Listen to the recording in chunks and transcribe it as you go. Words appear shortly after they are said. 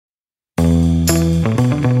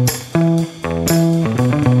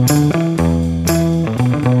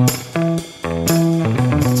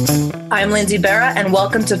Lindsay Berra, and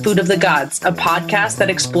welcome to Food of the Gods, a podcast that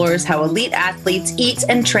explores how elite athletes eat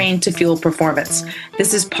and train to fuel performance.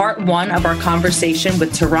 This is part one of our conversation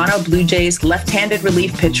with Toronto Blue Jays left-handed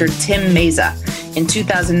relief pitcher Tim Mayza. In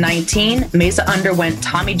 2019, Mayza underwent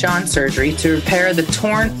Tommy John surgery to repair the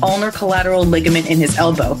torn ulnar collateral ligament in his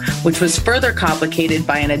elbow, which was further complicated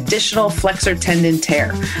by an additional flexor tendon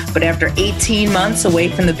tear. But after 18 months away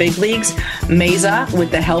from the big leagues, Mayza, with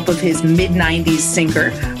the help of his mid-90s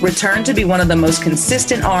sinker, returned to be one of the most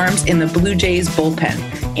consistent arms in the Blue Jays bullpen.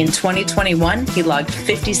 In 2021, he logged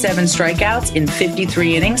 57 strikeouts in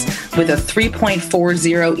 53 innings with a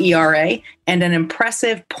 3.40 ERA and an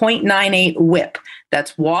impressive .98 whip.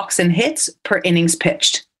 That's walks and hits per innings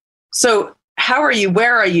pitched. So how are you?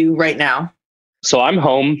 Where are you right now? So I'm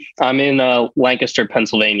home. I'm in Lancaster,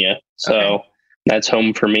 Pennsylvania. So Okay. That's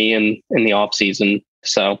home for me in the off season.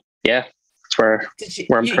 So yeah, that's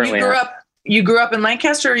where I'm currently at. You grew up in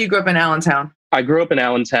Lancaster, or you grew up in Allentown? I grew up in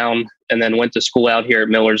Allentown and then went to school out here at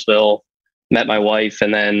Millersville, met my wife,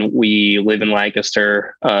 and then we live in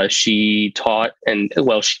Lancaster. She taught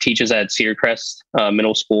she teaches at Cedar Crest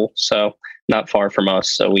Middle School. So not far from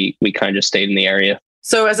us. So we kind of stayed in the area.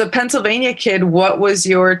 So as a Pennsylvania kid, what was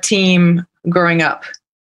your team growing up?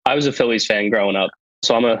 I was a Phillies fan growing up.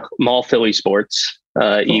 So I'm all Philly sports,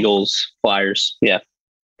 Cool. Eagles, Flyers. Yeah.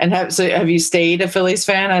 And have you stayed a Phillies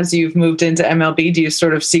fan as you've moved into MLB? Do you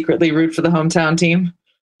sort of secretly root for the hometown team?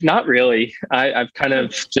 Not really. I've kind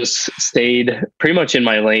of just stayed pretty much in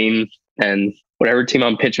my lane, and whatever team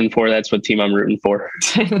I'm pitching for, that's what team I'm rooting for.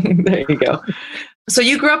 There you go. So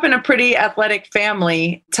you grew up in a pretty athletic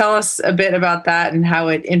family. Tell us a bit about that and how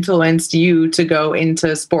it influenced you to go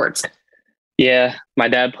into sports. Yeah. My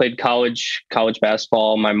dad played college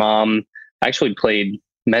basketball. My mom actually played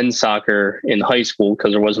men's soccer in high school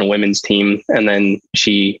because there wasn't a women's team. And then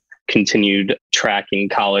she continued track in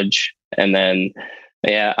college. And then,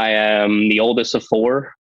 yeah, I am the oldest of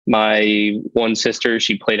four. My one sister,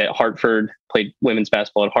 she played at Hartford, played women's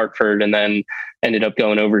basketball at Hartford, and then ended up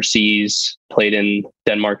going overseas, played in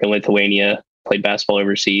Denmark and Lithuania, played basketball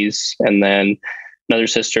overseas. And then another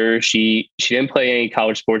sister, she didn't play any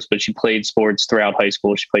college sports, but she played sports throughout high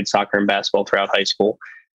school. She played soccer and basketball throughout high school.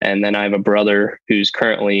 And then I have a brother who's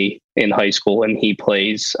currently in high school, and he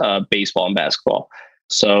plays baseball and basketball.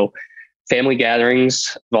 So family gatherings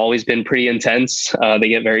have always been pretty intense. They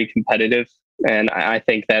get very competitive. And I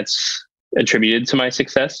think that's attributed to my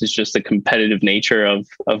success, is just the competitive nature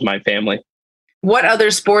of my family. What other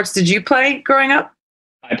sports did you play growing up?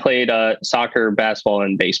 I played soccer, basketball,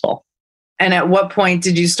 and baseball. And at what point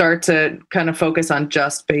did you start to kind of focus on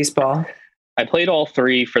just baseball? I played all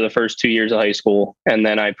three for the first 2 years of high school. And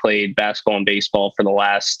then I played basketball and baseball for the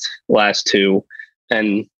last two.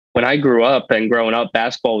 And when I grew up and growing up,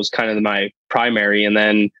 basketball was kind of my primary. And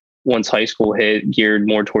then once high school hit, geared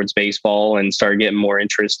more towards baseball and started getting more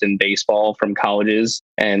interest in baseball from colleges.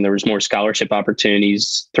 And there was more scholarship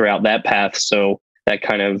opportunities throughout that path. So that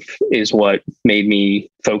kind of is what made me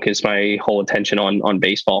focus my whole attention on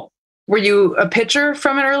baseball. Were you a pitcher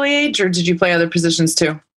from an early age, or did you play other positions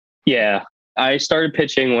too? Yeah, I started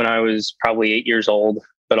pitching when I was probably 8 years old,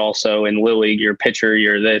 but also in Little League, you're a pitcher,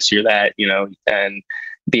 you're this, you're that, and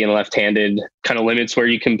being left-handed kind of limits where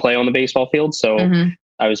you can play on the baseball field. So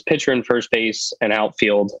I was pitcher in first base and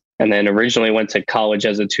outfield, and then originally went to college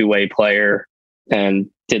as a two-way player and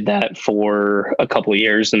did that for a couple of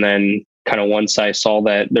years. And then kind of once I saw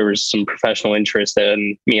that there was some professional interest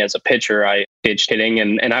in me as a pitcher, I ditched hitting,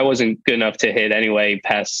 and I wasn't good enough to hit anyway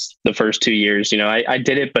past the first 2 years. I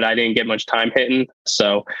did it, but I didn't get much time hitting.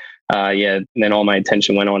 So and then all my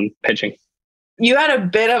attention went on pitching. You had a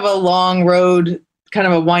bit of a long road, kind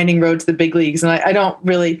of a winding road to the big leagues. And I don't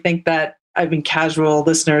really think that, casual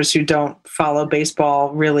listeners who don't follow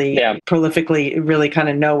baseball really prolifically really kind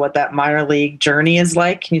of know what that minor league journey is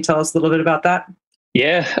like. Can you tell us a little bit about that?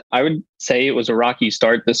 Yeah, I would say it was a rocky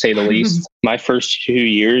start, to say the least. My first 2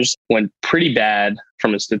 years went pretty bad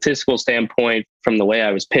from a statistical standpoint, from the way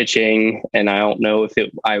I was pitching. And I don't know if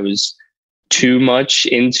I was too much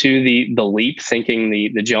into the leap, thinking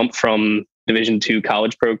the jump from Division II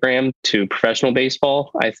college program to professional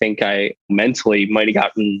baseball. I think I mentally might have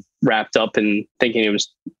gotten wrapped up in thinking it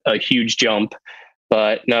was a huge jump.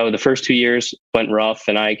 But no, the first 2 years went rough,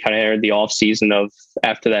 and I kind of entered the off season of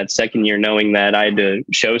after that second year, knowing that I had to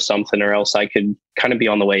show something, or else I could kind of be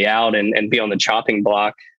on the way out and be on the chopping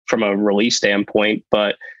block from a release standpoint.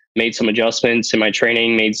 But made some adjustments in my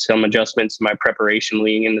training, made some adjustments in my preparation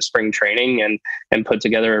leading into spring training, and put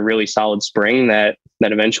together a really solid spring that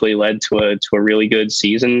eventually led to a really good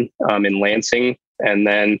season in Lansing. And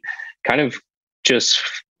then kind of just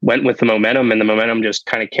went with the momentum, and the momentum just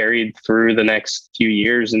kind of carried through the next few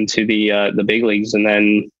years into the big leagues. And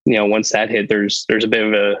then, once that hit, there's a bit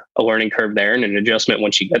of a learning curve there and an adjustment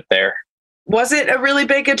once you get there. Was it a really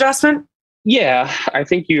big adjustment? Yeah, I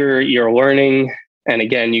think you're learning. And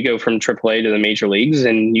again, you go from AAA to the major leagues,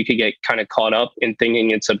 and you could get kind of caught up in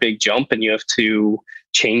thinking it's a big jump and you have to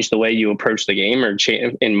change the way you approach the game, or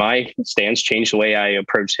in my stance, change the way I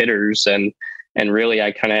approach hitters. And really,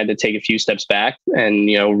 I kind of had to take a few steps back and,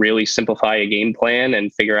 really simplify a game plan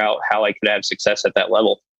and figure out how I could have success at that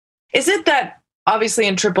level. Is it that obviously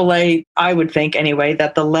in AAA, I would think anyway,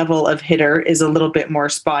 that the level of hitter is a little bit more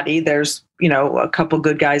spotty? There's, a couple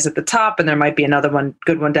good guys at the top, and there might be another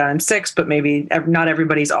good one down in 6, but maybe not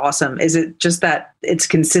everybody's awesome. Is it just that it's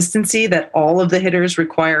consistency, that all of the hitters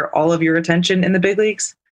require all of your attention in the big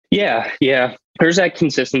leagues? Yeah. There's that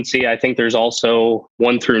consistency. I think there's also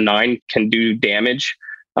 1 through 9 can do damage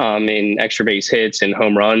in extra base hits and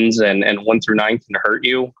home runs, and 1 through 9 can hurt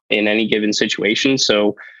you in any given situation.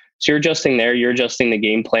 So you're adjusting there. You're adjusting the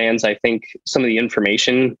game plans. I think some of the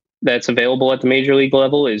information that's available at the major league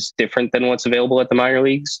level is different than what's available at the minor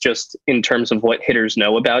leagues, just in terms of what hitters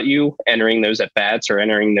know about you entering those at bats or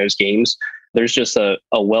entering those games. There's just a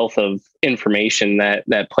wealth of information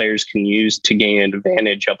that players can use to gain an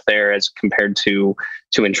advantage up there as compared to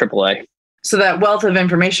in AAA. So that wealth of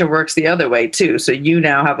information works the other way too. So you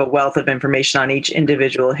now have a wealth of information on each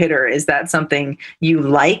individual hitter. Is that something you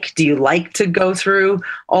like? Do you like to go through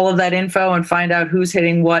all of that info and find out who's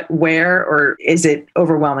hitting what, where, or is it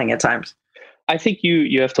overwhelming at times? I think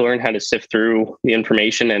you have to learn how to sift through the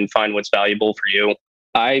information and find what's valuable for you.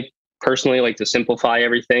 I personally like to simplify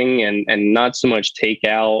everything and not so much take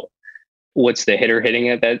out what's the hitter hitting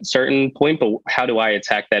at that certain point, but how do I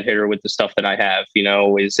attack that hitter with the stuff that I have?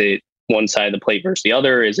 Is it one side of the plate versus the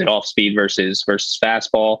other? Is it off speed versus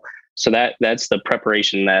fastball? So that's the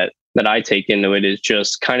preparation that I take into it, is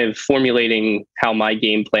just kind of formulating how my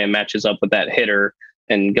game plan matches up with that hitter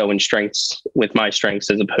and going strengths with my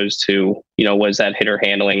strengths, as opposed to, was that hitter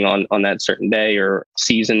handling on that certain day or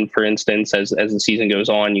season, for instance. As the season goes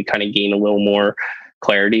on, you kind of gain a little more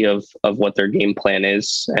clarity of what their game plan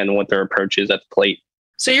is and what their approach is at the plate.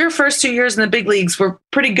 So your first 2 years in the big leagues were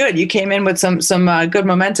pretty good. You came in with some good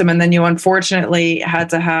momentum, and then you unfortunately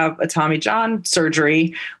had to have a Tommy John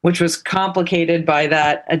surgery, which was complicated by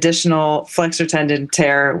that additional flexor tendon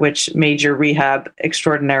tear, which made your rehab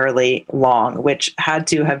extraordinarily long, which had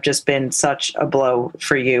to have just been such a blow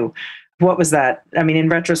for you. What was that? I mean, in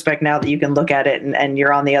retrospect, now that you can look at it and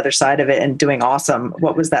you're on the other side of it and doing awesome,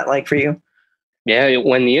 what was that like for you? Yeah,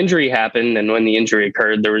 when the injury happened and when the injury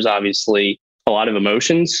occurred, there was obviously a lot of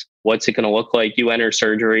emotions. What's it going to look like? You enter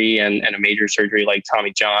surgery and a major surgery like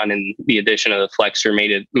Tommy John, and the addition of the flexor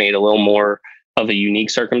made a little more of a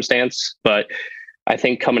unique circumstance. But I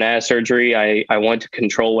think coming out of surgery, I wanted to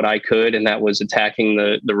control what I could, and that was attacking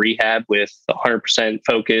the rehab with 100%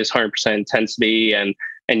 focus, 100% intensity, and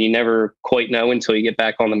you never quite know until you get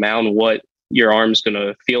back on the mound what your arm's going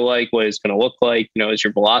to feel like, what it's going to look like. Is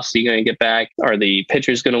your velocity going to get back? Are the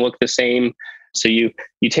pitchers going to look the same? So you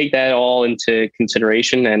take that all into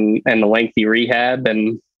consideration and the lengthy rehab.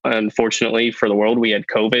 And unfortunately for the world, we had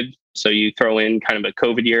COVID. So you throw in kind of a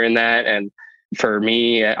COVID year in that. And for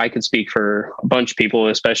me, I could speak for a bunch of people,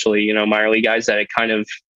 especially, minor league guys, that it kind of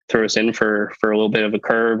threw us in for a little bit of a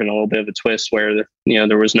curve and a little bit of a twist where,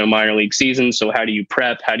 there was no minor league season. So how do you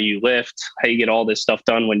prep? How do you lift? How do you get all this stuff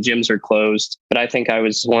done when gyms are closed? But I think I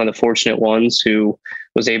was one of the fortunate ones who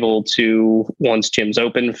was able to, once gyms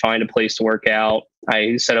opened, find a place to work out.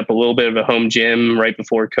 I set up a little bit of a home gym right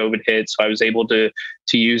before COVID hit. So I was able to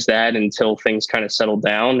use that until things kind of settled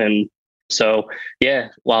down. And so, yeah,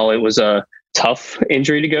 while it was a tough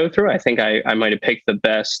injury to go through, I think I might have picked the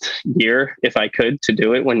best year, if I could, to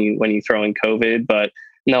do it when you throw in COVID. But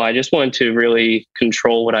no, I just wanted to really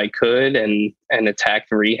control what I could and attack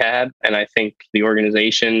the rehab. And I think the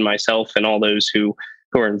organization, myself, and all those who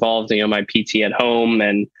are involved, my PT at home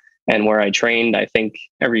and where I trained, I think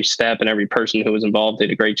every step and every person who was involved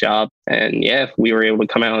did a great job. And yeah, we were able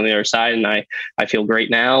to come out on the other side, and I feel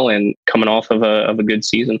great now and coming off of a good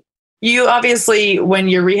season. You obviously, when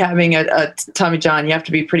you're rehabbing a Tommy John, you have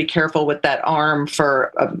to be pretty careful with that arm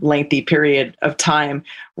for a lengthy period of time.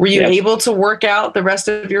 Were you able to work out the rest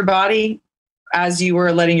of your body as you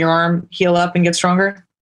were letting your arm heal up and get stronger?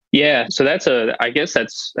 Yeah. So I guess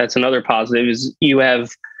that's another positive, is you have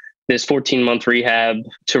this 14-month rehab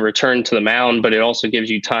to return to the mound, but it also gives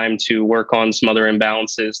you time to work on some other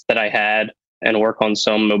imbalances that I had. and work on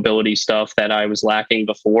some mobility stuff that I was lacking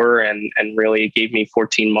before. And really it gave me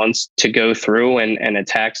 14 months to go through and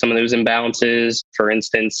attack some of those imbalances. For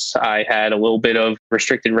instance, I had a little bit of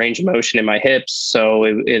restricted range of motion in my hips. So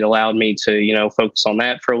it allowed me to, focus on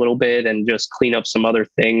that for a little bit and just clean up some other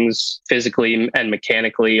things physically and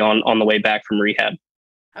mechanically on the way back from rehab.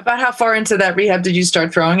 About how far into that rehab did you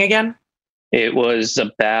start throwing again? It was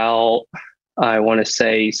about, I want to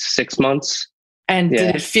say 6 months. And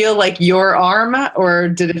did it feel like your arm or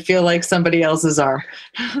did it feel like somebody else's arm?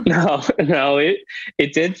 No,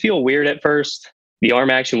 it did feel weird at first. The arm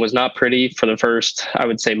action was not pretty for the first, I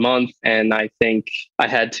would say, month. And I think I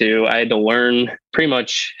had to learn pretty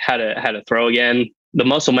much how to throw again. The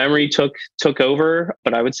muscle memory took over,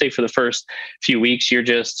 but I would say for the first few weeks, you're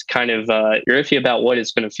just kind of, you're iffy about what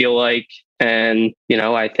it's going to feel like. And,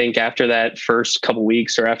 I think after that first couple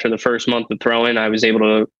weeks or after the first month of throwing, I was able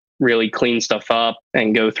to really clean stuff up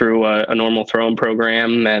and go through a normal throwing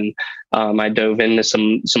program. And I dove into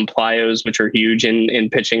some plyos, which are huge in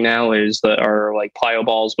pitching now, are like plyo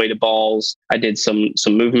balls, weighted balls. I did some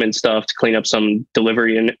movement stuff to clean up some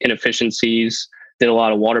delivery inefficiencies, did a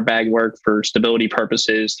lot of water bag work for stability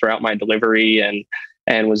purposes throughout my delivery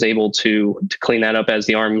and was able to clean that up as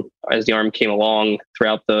the arm came along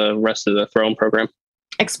throughout the rest of the throwing program.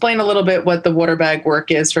 Explain a little bit what the water bag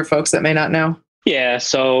work is for folks that may not know. Yeah,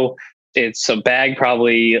 so it's a bag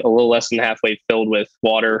probably a little less than halfway filled with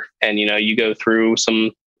water. And, you go through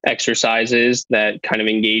some exercises that kind of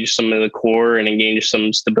engage some of the core and engage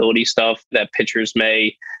some stability stuff that pitchers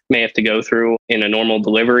may have to go through in a normal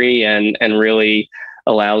delivery and really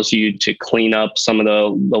allows you to clean up some of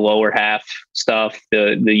the lower half stuff,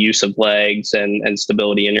 the use of legs and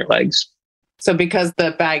stability in your legs. So because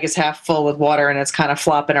the bag is half full with water and it's kind of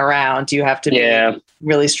flopping around, you have to be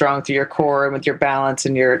really strong through your core and with your balance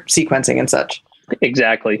and your sequencing and such.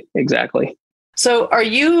 Exactly. So are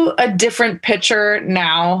you a different pitcher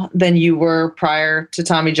now than you were prior to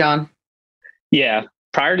Tommy John? Yeah.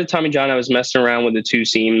 Prior to Tommy John, I was messing around with the two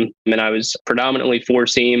seam and I was predominantly four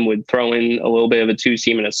seam, would throw in a little bit of a two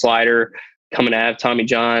seam and a slider. Coming out of Tommy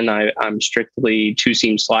John, I'm strictly two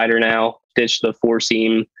seam slider now, ditched the four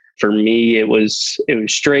seam. For me, it was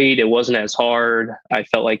straight. It wasn't as hard. I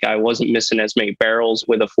felt like I wasn't missing as many barrels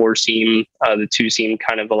with a four seam. The two seam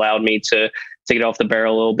kind of allowed me to get off the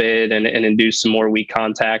barrel a little bit and induce some more weak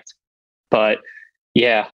contact. But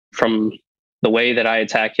yeah, from the way that I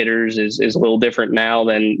attack hitters is a little different now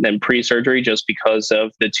than pre-surgery, just because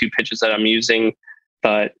of the two pitches that I'm using.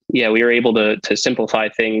 But yeah, we were able to simplify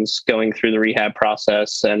things going through the rehab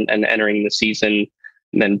process and entering the season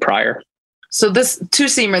than prior. So this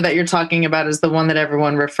two-seamer that you're talking about is the one that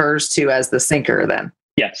everyone refers to as the sinker then?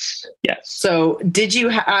 Yes. So did you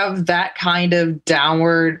have that kind of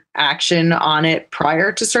downward action on it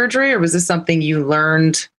prior to surgery, or was this something you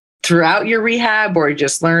learned throughout your rehab or you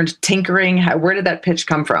just learned tinkering? Where did that pitch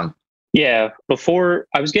come from? Yeah, before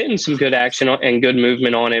I was getting some good action and good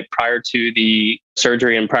movement on it prior to the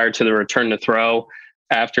surgery and prior to the return to throw.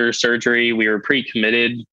 After surgery, we were pretty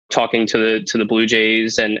committed, talking to the Blue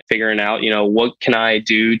Jays and figuring out, what can I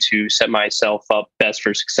do to set myself up best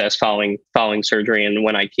for success following surgery and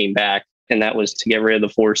when I came back. And that was to get rid of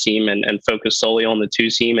the four seam and focus solely on the two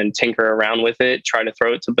seam and tinker around with it, try to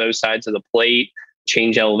throw it to both sides of the plate,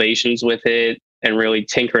 change elevations with it, and really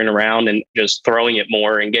tinkering around and just throwing it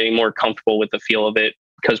more and getting more comfortable with the feel of it.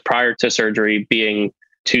 Because prior to surgery, being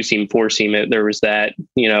two seam, four seam, there was that,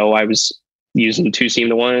 I was using two seam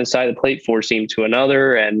to one side of the plate, four seam to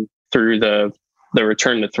another, and through the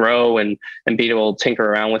return to throw and being able to tinker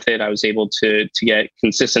around with it, I was able to get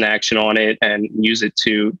consistent action on it and use it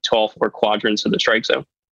to all four quadrants of the strike zone.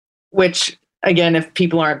 Which, again, if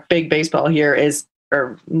people aren't big baseball here,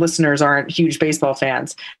 or listeners aren't huge baseball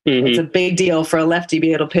fans, It's a big deal for a lefty to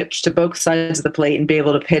be able to pitch to both sides of the plate and be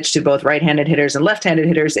able to pitch to both right-handed hitters and left-handed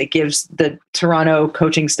hitters. It gives the Toronto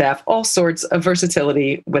coaching staff all sorts of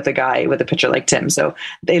versatility with a pitcher like Tim. So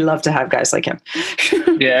they love to have guys like him.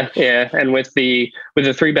 Yeah. And with the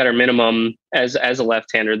 3-batter minimum as a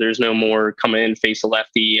left-hander, there's no more come in, face a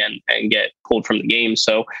lefty and get pulled from the game.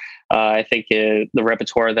 So I think the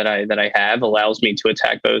repertoire that I have allows me to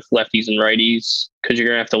attack both lefties and righties, because you're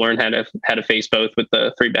gonna have to learn how to face both with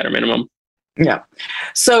the 3-batter minimum. Yeah.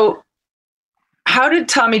 So how did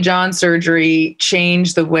Tommy John surgery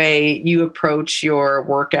change the way you approach your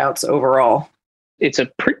workouts overall? It's a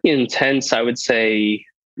pretty intense, I would say.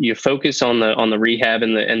 You focus on the rehab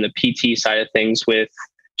and the PT side of things with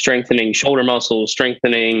strengthening shoulder muscles,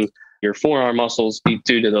 strengthening your forearm muscles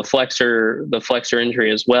due to the flexor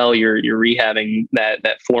injury as well. You're rehabbing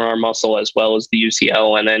that forearm muscle as well as the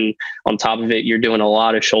UCL. And then on top of it, you're doing a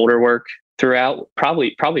lot of shoulder work throughout,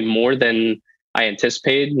 probably more than I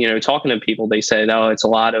anticipated. Talking to people, they said, oh, it's a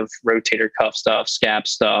lot of rotator cuff stuff, scap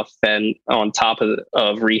stuff, and on top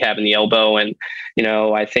of rehabbing the elbow. And,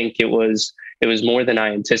 I think it was more than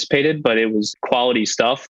I anticipated, but it was quality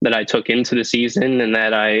stuff that I took into the season and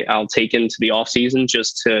that I'll take into the off season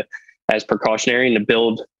just as precautionary and to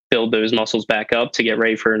build those muscles back up to get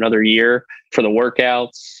ready for another year for the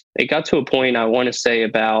workouts. It got to a point, I want to say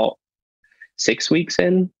about 6 weeks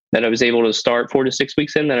in, that I was able to start 4 to 6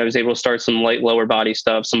 weeks in, that I was able to start some light lower body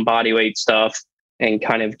stuff, some body weight stuff, and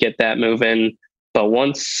kind of get that moving. But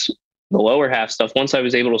once the lower half stuff, once I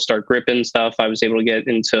was able to start gripping stuff, I was able to get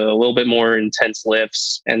into a little bit more intense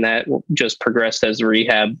lifts, and that just progressed as the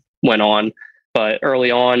rehab went on. But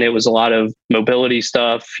early on, it was a lot of mobility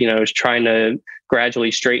stuff, trying to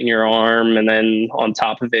gradually straighten your arm. And then on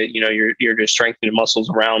top of it, you're just strengthening muscles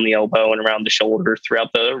around the elbow and around the shoulder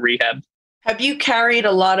throughout the rehab. Have you carried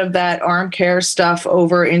a lot of that arm care stuff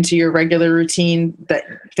over into your regular routine, that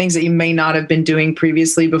things that you may not have been doing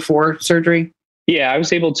previously before surgery? Yeah, I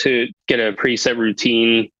was able to get a preset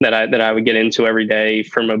routine that I would get into every day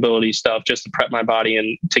for mobility stuff, just to prep my body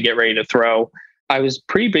and to get ready to throw. I was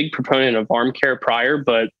a pretty big proponent of arm care prior,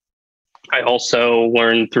 but I also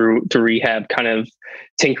learned through rehab, kind of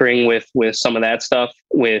tinkering with some of that stuff,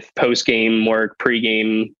 with post-game work,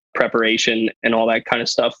 pre-game preparation, and all that kind of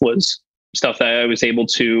stuff was stuff that I was able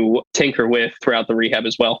to tinker with throughout the rehab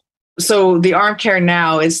as well. So the arm care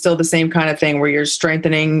now is still the same kind of thing where you're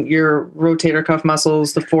strengthening your rotator cuff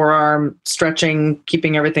muscles, the forearm, stretching,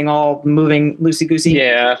 keeping everything all moving loosey-goosey?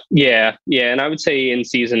 Yeah. And I would say in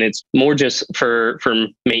season, it's more just for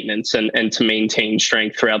maintenance and to maintain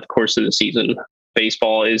strength throughout the course of the season.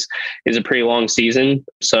 Baseball is a pretty long season,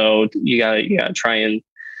 so you gotta try and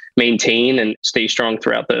maintain and stay strong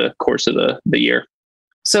throughout the course of the year.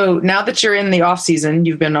 So now that you're in the off season,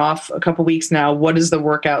 you've been off a couple weeks now. What is the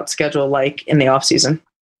workout schedule like in the off season?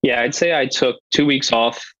 Yeah, I'd say I took 2 weeks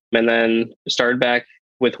off and then started back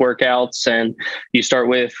with workouts. And you start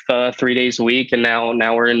with 3 days a week, and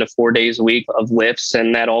now we're into 4 days a week of lifts,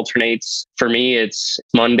 and that alternates. For me, it's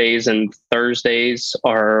Mondays and Thursdays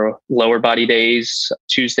are lower body days.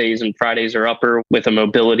 Tuesdays and Fridays are upper, with a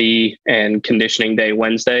mobility and conditioning day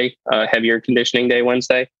Wednesday, heavier conditioning day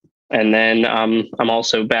Wednesday. And then I'm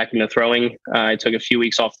also back into throwing. I took a few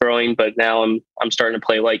weeks off throwing, but now I'm starting to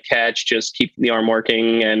play light catch, just keep the arm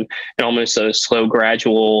working, and almost a slow,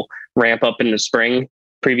 gradual ramp up in the spring.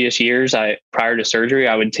 Previous years, prior to surgery,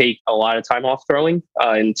 I would take a lot of time off throwing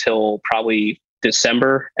until probably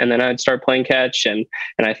December, and then I'd start playing catch. And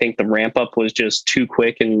I think the ramp up was just too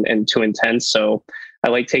quick and too intense. So I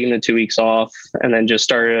like taking the 2 weeks off and then just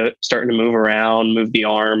starting to move around, move the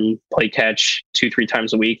arm, play catch 2-3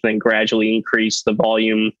 times a week, and then gradually increase the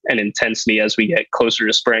volume and intensity as we get closer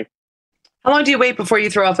to spring. How long do you wait before you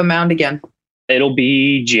throw off a mound again? It'll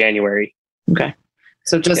be January. Okay.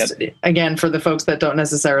 So just, again, for the folks that don't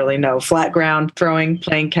necessarily know, flat ground throwing,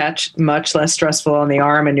 playing catch, much less stressful on the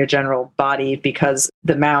arm and your general body, because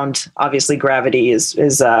the mound, obviously gravity is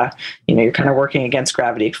you're kind of working against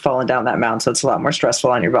gravity, falling down that mound. So it's a lot more stressful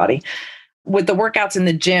on your body. With the workouts in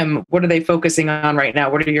the gym, what are they focusing on right now?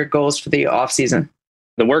 What are your goals for the off season?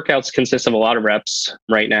 The workouts consist of a lot of reps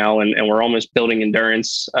right now, and we're almost building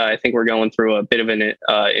endurance. I think we're going through a bit of an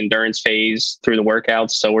endurance phase through the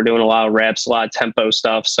workouts. So we're doing a lot of reps, a lot of tempo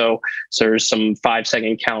stuff. So there's some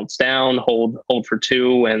 5-second counts down, hold for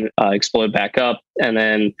 2, and explode back up. And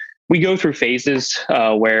then we go through phases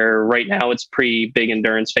where right now it's pretty big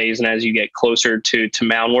endurance phase. And as you get closer to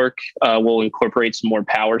mound work, we'll incorporate some more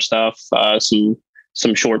power stuff,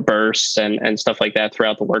 some short bursts and stuff like that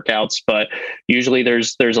throughout the workouts. But usually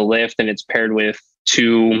there's a lift, and it's paired with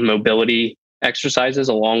 2 mobility exercises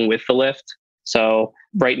along with the lift. So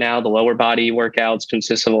right now the lower body workouts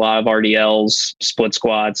consist of a lot of RDLs, split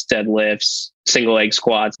squats, deadlifts, single leg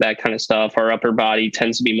squats, that kind of stuff. Our upper body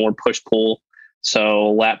tends to be more push pull.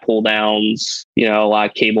 So lat pull downs, a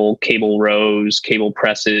lot of cable rows, cable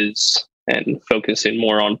presses, and focusing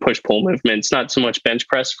more on push-pull movements. Not so much bench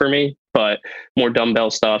press for me, but more dumbbell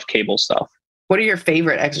stuff, cable stuff. What are your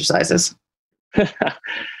favorite exercises?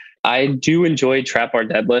 I do enjoy trap bar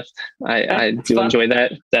deadlift. I do enjoy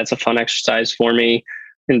that. That's a fun exercise for me.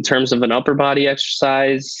 In terms of an upper body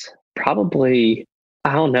exercise, probably,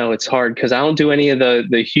 I don't know. It's hard because I don't do any of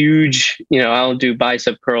the huge, I don't do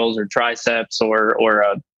bicep curls or triceps or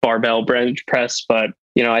a barbell bench press, but,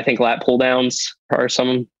 I think lat pull downs are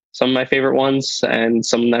some of my favorite ones and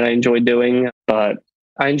some that I enjoy doing. But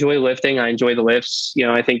I enjoy lifting. I enjoy the lifts.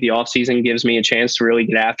 I think the off season gives me a chance to really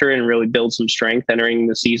get after it and really build some strength entering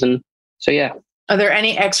the season. So yeah. Are there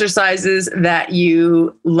any exercises that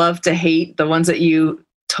you love to hate, the ones that you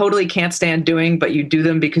totally can't stand doing, but you do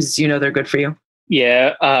them because you know they're good for you?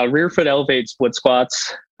 Yeah, rear foot elevated split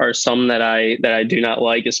squats are some that I do not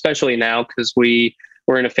like, especially now because we're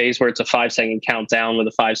in a phase where it's a 5-second countdown with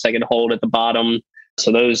a 5-second hold at the bottom.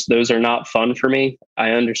 So those are not fun for me. I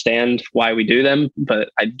understand why we do them, but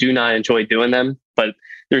I do not enjoy doing them. But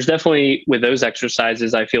there's definitely, with those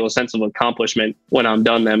exercises, I feel a sense of accomplishment when I'm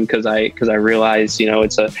done them because I realize,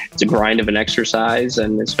 it's a grind of an exercise,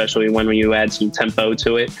 and especially when you add some tempo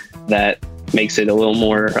to it, that makes it a little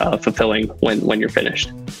more fulfilling when you're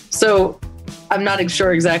finished. So I'm not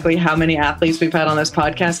sure exactly how many athletes we've had on this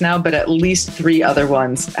podcast now, but at least 3 other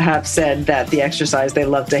ones have said that the exercise they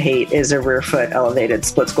love to hate is a rear foot elevated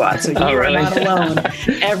split squat. So you are not alone.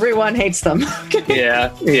 Everyone hates them.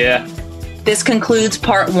 Yeah. This concludes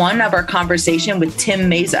part 1 of our conversation with Tim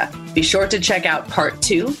Mayza. Be sure to check out part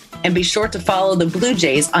 2, and be sure to follow the Blue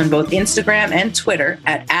Jays on both Instagram and Twitter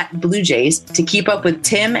at Blue Jays to keep up with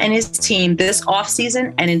Tim and his team this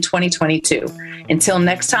offseason and in 2022. Until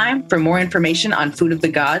next time, for more information on Food of the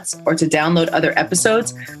Gods or to download other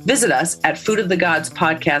episodes, visit us at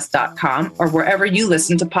foodofthegodspodcast.com or wherever you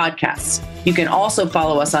listen to podcasts. You can also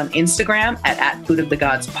follow us on Instagram at Food of the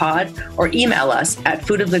Gods Pod or email us at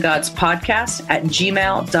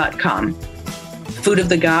foodofthegodspodcast@gmail.com. Food of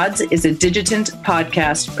the Gods is a Digitant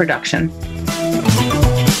podcast production.